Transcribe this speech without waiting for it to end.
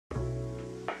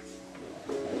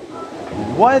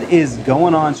What is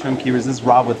going on, shrimp keepers? This is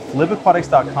Rob with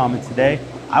flipaquatics.com, and today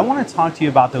I want to talk to you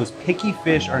about those picky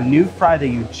fish or new fry that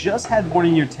you just had born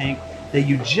in your tank that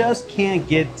you just can't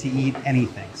get to eat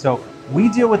anything. So we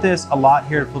deal with this a lot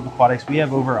here at Flip Aquatics. We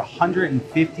have over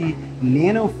 150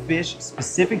 nano fish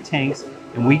specific tanks,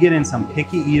 and we get in some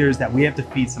picky eaters that we have to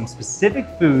feed some specific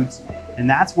foods. And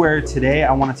that's where today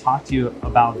I want to talk to you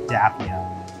about Daphnia.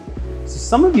 So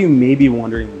some of you may be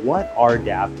wondering, what are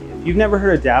Daphnia? If you've never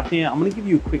heard of Daphnia, I'm going to give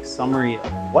you a quick summary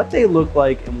of what they look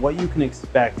like and what you can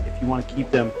expect if you want to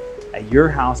keep them at your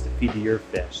house to feed to your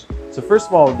fish. So first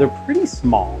of all, they're pretty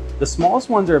small. The smallest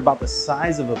ones are about the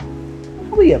size of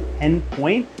probably a pen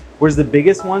point, whereas the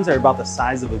biggest ones are about the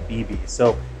size of a BB.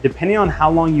 So depending on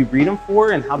how long you breed them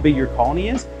for and how big your colony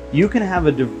is, you can have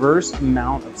a diverse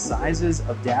amount of sizes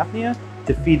of Daphnia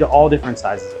to feed to all different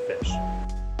sizes of fish.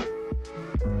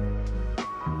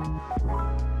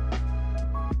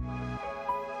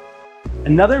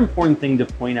 Another important thing to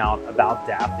point out about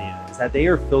Daphnia is that they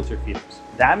are filter feeders.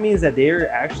 That means that they are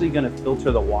actually going to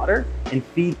filter the water and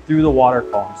feed through the water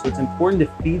column. So it's important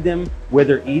to feed them where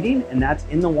they're eating, and that's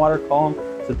in the water column.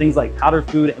 So things like powder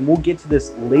food, and we'll get to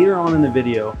this later on in the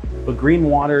video, but green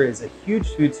water is a huge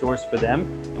food source for them.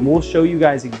 And we'll show you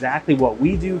guys exactly what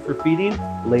we do for feeding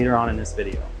later on in this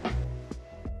video.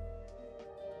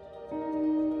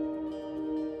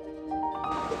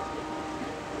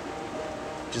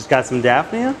 Just got some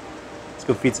Daphnia? Let's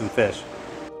go feed some fish.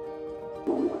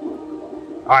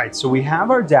 All right, so we have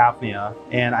our Daphnia,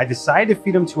 and I decided to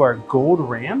feed them to our gold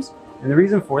rams. And the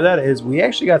reason for that is we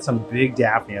actually got some big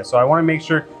Daphnia. So I wanna make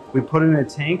sure we put it in a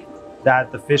tank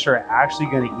that the fish are actually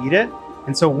gonna eat it.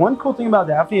 And so one cool thing about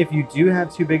Daphnia, if you do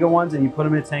have too big of ones and you put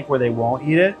them in a tank where they won't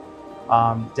eat it,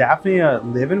 Daphnia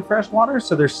live in fresh water,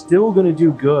 so they're still gonna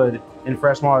do good in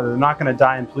fresh water. They're not gonna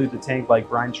die and pollute the tank like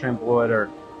brine shrimp would or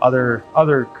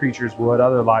other creatures would,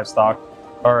 other livestock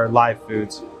or live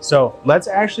foods. So let's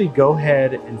actually go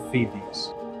ahead and feed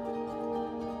these.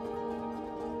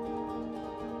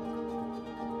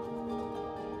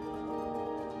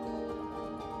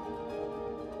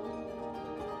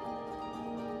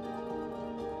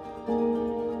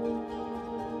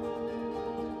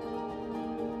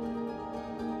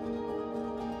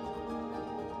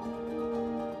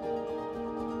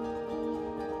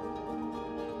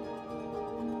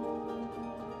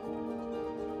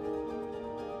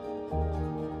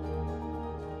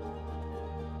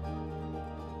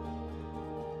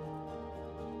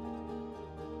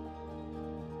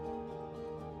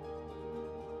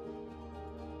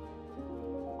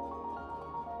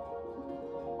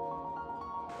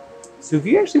 So if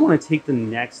you actually want to take the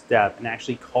next step and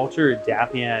actually culture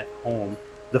Daphnia at home,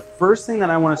 the first thing that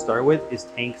I want to start with is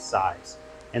tank size.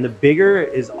 And the bigger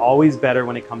is always better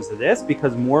when it comes to this,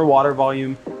 because more water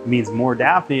volume means more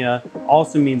Daphnia,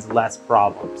 also means less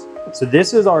problems. So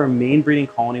this is our main breeding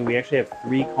colony. We actually have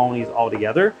 3 colonies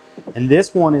altogether. And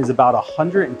this one is about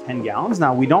 110 gallons.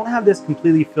 Now we don't have this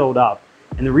completely filled up.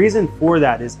 And the reason for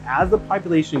that is as the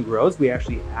population grows, we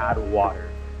actually add water.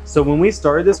 So when we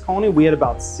started this colony, we had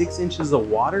about 6 inches of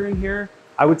water in here.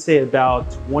 I would say about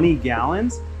 20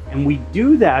 gallons. And we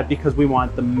do that because we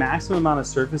want the maximum amount of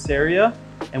surface area.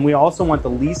 And we also want the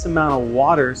least amount of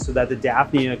water so that the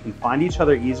Daphnia can find each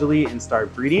other easily and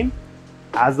start breeding.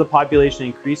 As the population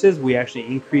increases, we actually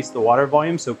increase the water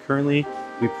volume. So currently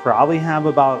we probably have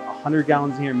about 100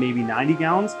 gallons in here, maybe 90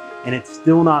 gallons, and it's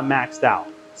still not maxed out.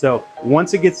 So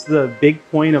once it gets to the big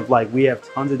point of like we have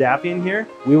tons of Daphnia in here,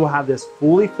 we will have this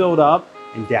fully filled up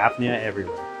and Daphnia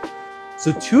everywhere.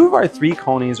 So 2 of our 3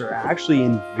 colonies are actually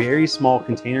in very small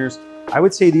containers. I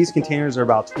would say these containers are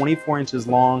about 24 inches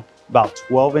long, about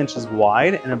 12 inches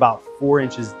wide, and about 4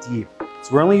 inches deep.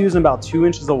 So we're only using about 2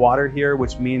 inches of water here,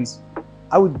 which means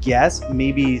I would guess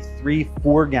maybe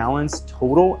 3-4 gallons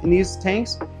total in these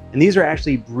tanks. And these are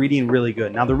actually breeding really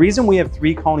good. Now the reason we have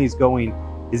 3 colonies going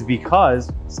is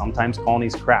because sometimes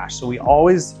colonies crash. So we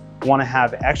always want to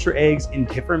have extra eggs in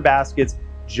different baskets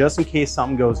just in case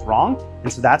something goes wrong.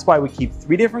 And so that's why we keep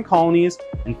 3 different colonies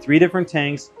in 3 different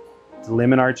tanks to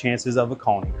limit our chances of a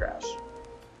colony crash.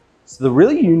 So the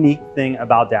really unique thing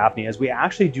about Daphnia is we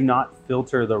actually do not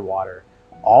filter their water.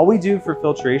 All we do for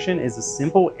filtration is a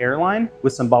simple air line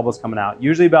with some bubbles coming out,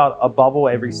 usually about a bubble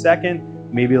every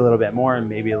second, maybe a little bit more and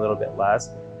maybe a little bit less.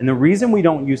 And the reason we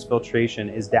don't use filtration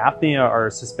is Daphnia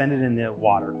are suspended in the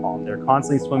water column. They're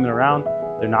constantly swimming around.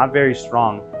 They're not very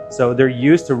strong. So they're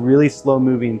used to really slow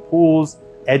moving pools,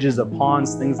 edges of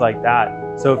ponds, things like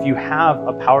that. So if you have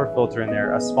a power filter in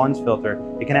there, a sponge filter,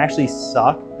 it can actually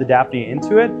suck the Daphnia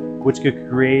into it, which could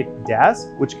create deaths,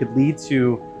 which could lead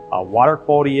to water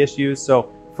quality issues.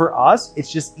 So for us,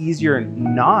 it's just easier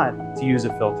not to use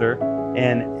a filter.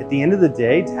 And at the end of the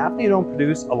day, Daphnia don't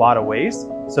produce a lot of waste.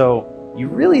 So you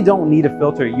really don't need a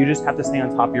filter. You just have to stay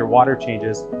on top of your water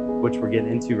changes, which we're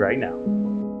getting into right now.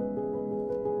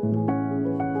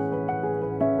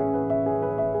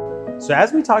 So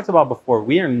as we talked about before,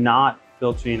 we are not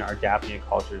filtering our Daphnia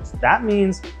cultures. That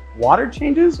means water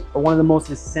changes are one of the most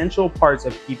essential parts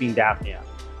of keeping Daphnia.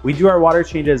 We do our water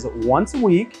changes once a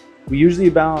week. We usually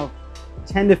about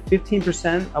 10 to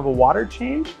 15% of a water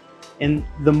change. And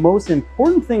the most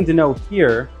important thing to know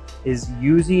here is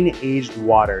using aged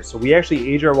water. So we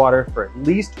actually age our water for at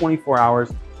least 24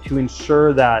 hours to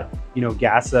ensure that,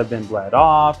 gases have been bled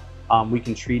off. We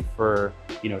can treat for,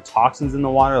 toxins in the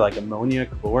water like ammonia,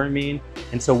 chloramine.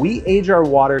 And so we age our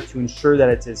water to ensure that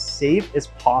it's as safe as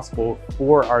possible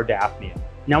for our Daphnia.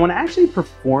 Now, when actually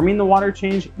performing the water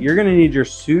change, you're gonna need your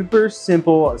super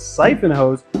simple siphon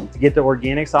hose to get the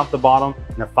organics off the bottom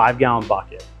in a 5-gallon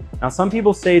bucket. Now, some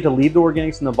people say to leave the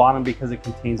organics in the bottom because it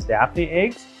contains Daphnia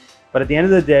eggs, but at the end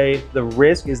of the day, the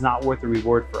risk is not worth the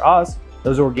reward for us.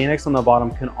 Those organics on the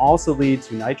bottom can also lead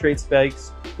to nitrate spikes,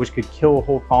 which could kill a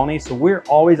whole colony. So we're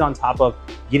always on top of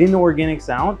getting the organics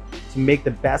out to make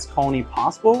the best colony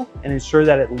possible and ensure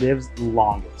that it lives the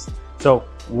longest. So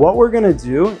what we're gonna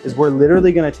do is we're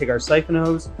literally gonna take our siphon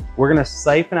hose, we're gonna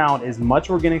siphon out as much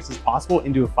organics as possible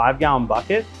into a 5-gallon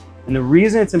bucket. And the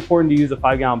reason it's important to use a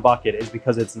 5-gallon bucket is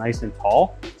because it's nice and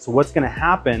tall. So what's gonna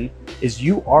happen is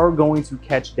you are going to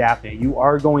catch Daphnia, you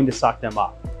are going to suck them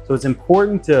up. So it's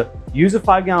important to use a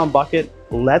 5-gallon bucket,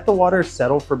 let the water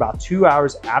settle for about 2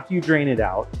 hours after you drain it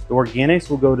out. The organics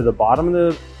will go to the bottom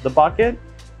of the bucket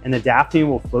and the Daphnia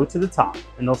will float to the top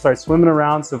and they'll start swimming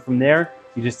around. So from there,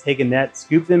 you just take a net,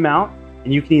 scoop them out,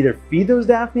 and you can either feed those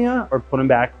Daphnia or put them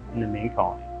back in the main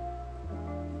colony.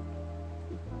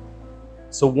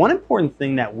 So one important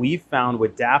thing that we've found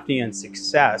with Daphnia and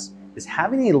success is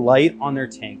having a light on their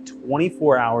tank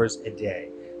 24 hours a day.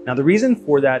 Now, the reason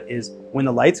for that is when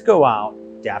the lights go out,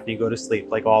 Daphnia go to sleep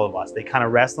like all of us. They kind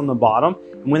of rest on the bottom.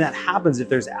 And when that happens, if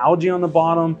there's algae on the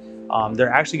bottom,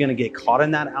 they're actually gonna get caught in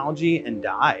that algae and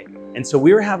die. And so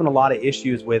we were having a lot of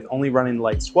issues with only running the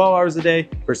lights 12 hours a day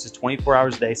versus 24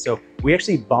 hours a day. So we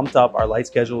actually bumped up our light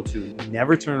schedule to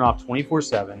never turn it off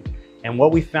 24/7. And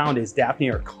what we found is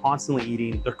Daphnia are constantly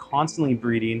eating, they're constantly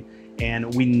breeding,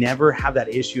 and we never have that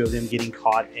issue of them getting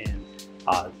caught in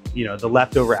the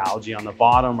leftover algae on the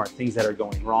bottom or things that are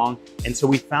going wrong. And so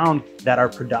we found that our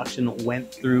production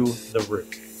went through the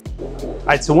roof. All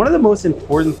right, so one of the most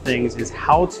important things is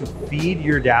how to feed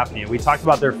your Daphnia. We talked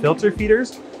about their filter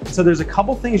feeders. So there's a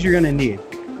couple things you're gonna need.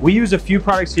 We use a few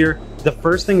products here. The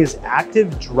first thing is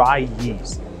active dry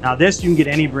yeast. Now this, you can get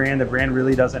any brand, the brand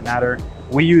really doesn't matter.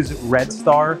 We use Red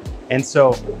Star, and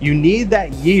so you need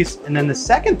that yeast. And then the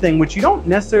second thing, which you don't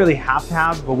necessarily have to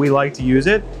have, but we like to use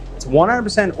it, it's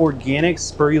 100% organic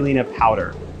spirulina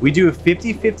powder. We do a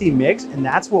 50-50 mix, and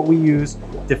that's what we use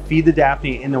to feed the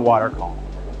Daphnia in the water column.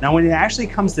 Now, when it actually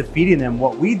comes to feeding them,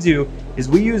 what we do is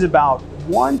we use about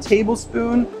 1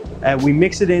 tablespoon, and we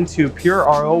mix it into pure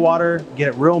RO water, get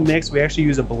it real mixed. We actually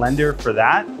use a blender for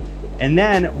that. And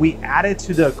then we add it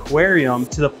to the aquarium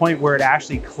to the point where it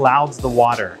actually clouds the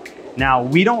water. Now,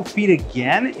 we don't feed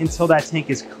again until that tank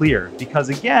is clear, because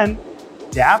again,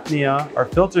 Daphnia are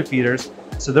filter feeders,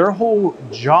 so their whole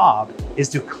job is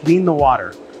to clean the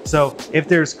water. So if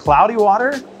there's cloudy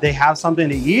water, they have something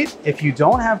to eat. If you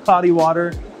don't have cloudy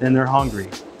water, then they're hungry.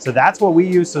 So that's what we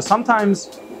use. So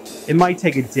sometimes it might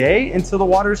take a day until the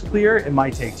water's clear. It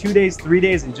might take 2 days, 3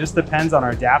 days. It just depends on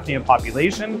our Daphnia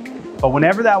population. But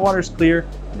whenever that water's clear,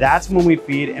 that's when we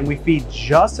feed, and we feed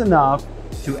just enough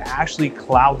to actually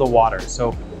cloud the water.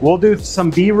 So we'll do some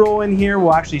B-roll in here.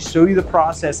 We'll actually show you the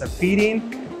process of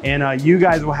feeding, and you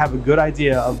guys will have a good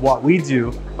idea of what we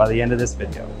do by the end of this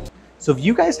video. So if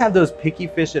you guys have those picky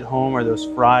fish at home or those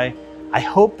fry, I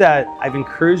hope that I've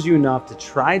encouraged you enough to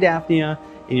try Daphnia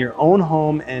in your own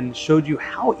home and showed you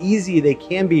how easy they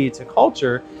can be to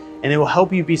culture, and it will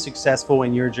help you be successful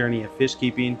in your journey of fish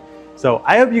keeping. So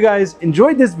I hope you guys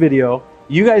enjoyed this video.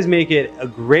 You guys make it a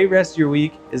great rest of your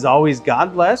week. As always,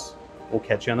 God bless. We'll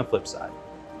catch you on the flip side.